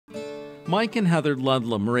Mike and Heather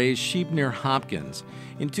Ludlam raised sheep near Hopkins.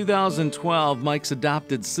 In 2012, Mike's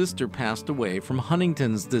adopted sister passed away from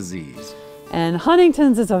Huntington's disease. And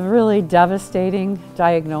Huntington's is a really devastating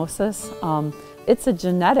diagnosis. It's a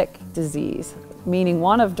genetic disease, meaning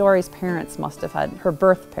one of Dory's parents must have had, her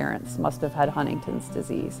birth parents must have had Huntington's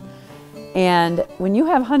disease. And when you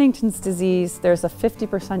have Huntington's disease, there's a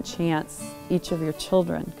 50% chance each of your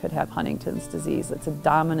children could have Huntington's disease. It's a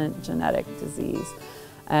dominant genetic disease.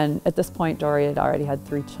 And at this point, Dory had already had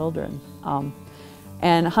 3 children.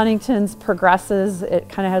 And Huntington's progresses, it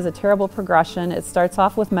kind of has a terrible progression. It starts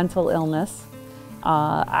off with mental illness.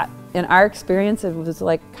 In our experience, it was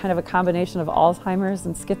like kind of a combination of Alzheimer's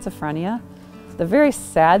and schizophrenia. The very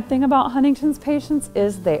sad thing about Huntington's patients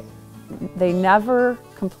is they never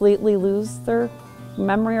completely lose their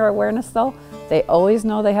memory or awareness though. They always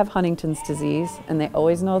know they have Huntington's disease and they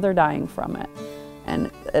always know they're dying from it. And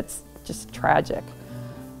it's just tragic.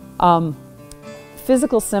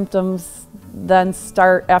 Physical symptoms then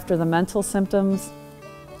start after the mental symptoms,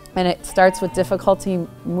 and it starts with difficulty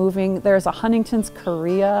moving. There's a Huntington's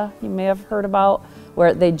chorea you may have heard about,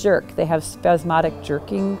 where they jerk. They have spasmodic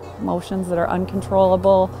jerking motions that are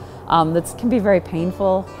uncontrollable. That can be very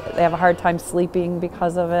painful. They have a hard time sleeping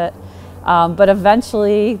because of it. But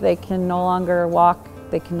eventually they can no longer walk,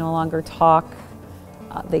 they can no longer talk,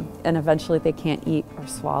 and eventually they can't eat or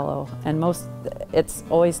swallow. And it's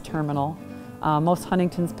always terminal. Most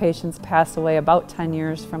Huntington's patients pass away about 10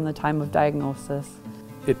 years from the time of diagnosis.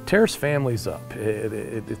 It tears families up.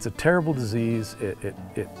 It's a terrible disease. It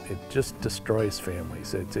just destroys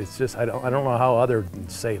families. It's just, I don't know how others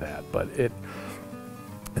say that, but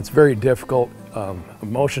it's very difficult.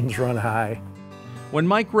 Emotions run high. When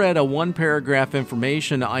Mike read a 1-paragraph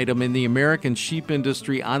information item in the American Sheep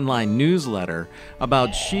Industry online newsletter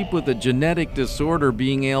about sheep with a genetic disorder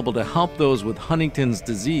being able to help those with Huntington's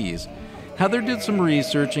disease, Heather did some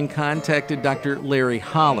research and contacted Dr. Larry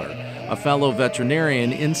Holler, a fellow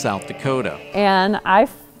veterinarian in South Dakota. And I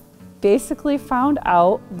basically found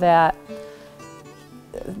out that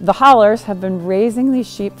the Hollers have been raising these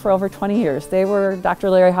sheep for over 20 years. They were Dr.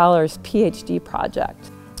 Larry Holler's PhD project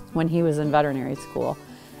when he was in veterinary school.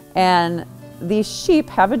 And these sheep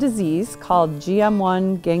have a disease called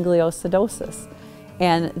GM1 gangliosidosis.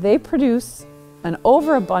 And they produce an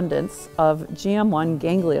overabundance of GM1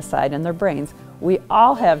 ganglioside in their brains. We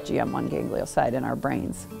all have GM1 ganglioside in our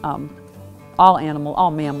brains.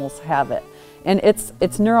 All mammals have it. And it's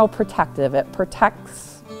neuroprotective. It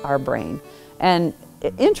protects our brain. And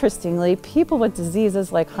interestingly, people with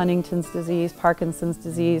diseases like Huntington's disease, Parkinson's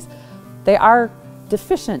disease, they are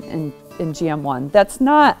deficient in GM1. That's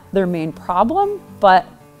not their main problem, but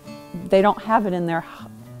they don't have it in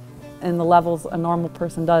the levels a normal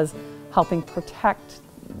person does, helping protect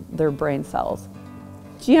their brain cells.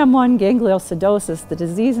 GM1 gangliosidosis, the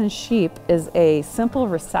disease in sheep, is a simple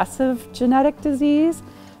recessive genetic disease,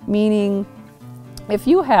 meaning if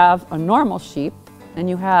you have a normal sheep and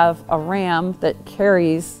you have a ram that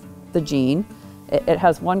carries the gene, it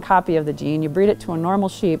has 1 copy of the gene, you breed it to a normal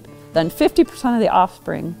sheep, then 50% of the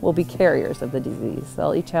offspring will be carriers of the disease.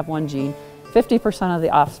 They'll each have 1 gene. 50% of the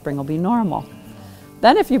offspring will be normal.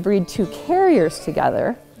 Then if you breed 2 carriers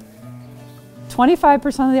together, 25%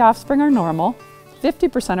 of the offspring are normal,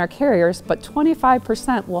 50% are carriers, but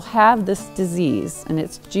 25% will have this disease, and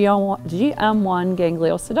it's GM1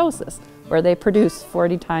 gangliosidosis, where they produce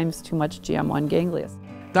 40 times too much GM1 ganglia.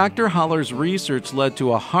 Dr. Holler's research led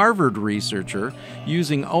to a Harvard researcher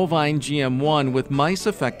using ovine GM1 with mice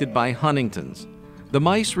affected by Huntington's. The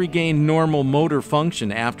mice regained normal motor function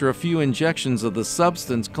after a few injections of the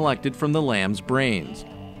substance collected from the lamb's brains.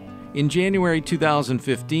 In January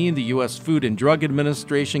 2015, the U.S. Food and Drug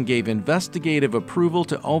Administration gave investigative approval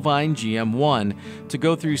to ovine GM1 to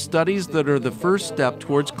go through studies that are the first step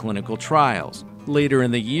towards clinical trials. Later in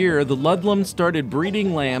the year, the Ludlams started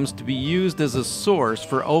breeding lambs to be used as a source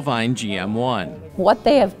for ovine GM1. What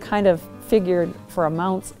they have kind of figured for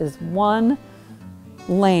amounts is 1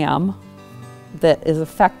 lamb that is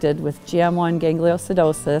affected with GM1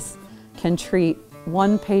 gangliosidosis can treat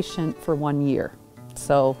 1 patient for 1 year.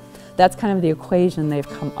 So that's kind of the equation they've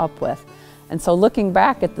come up with. And so looking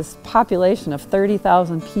back at this population of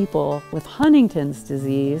 30,000 people with Huntington's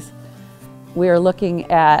disease, we are looking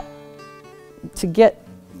at, to get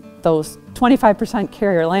those 25%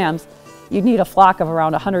 carrier lambs, you'd need a flock of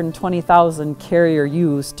around 120,000 carrier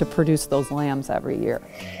ewes to produce those lambs every year.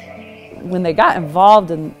 When they got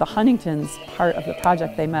involved in the Huntington's part of the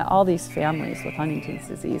project, they met all these families with Huntington's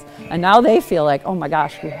disease. And now they feel like, oh my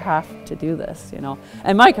gosh, we have to do this, you know.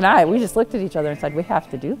 And Mike and I, we just looked at each other and said, we have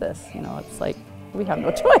to do this. You know, it's like, we have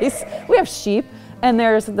no choice. We have sheep, And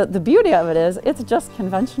there's the beauty of it is it's just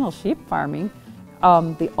conventional sheep farming.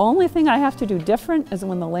 The only thing I have to do different is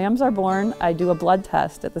when the lambs are born, I do a blood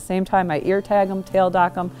test. At the same time, I ear tag them, tail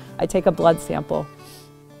dock them, I take a blood sample,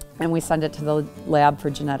 and we send it to the lab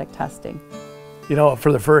for genetic testing. You know,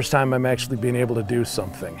 for the first time, I'm actually being able to do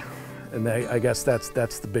something. And I guess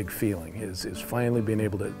that's the big feeling, is finally being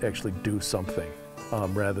able to actually do something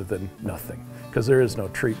rather than nothing. Because there is no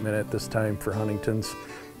treatment at this time for Huntington's,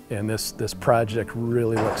 and this project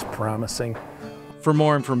really looks promising. For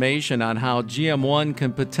more information on how GM1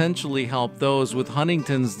 can potentially help those with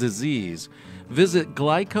Huntington's disease, visit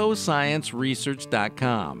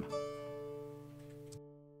glycoscienceresearch.com.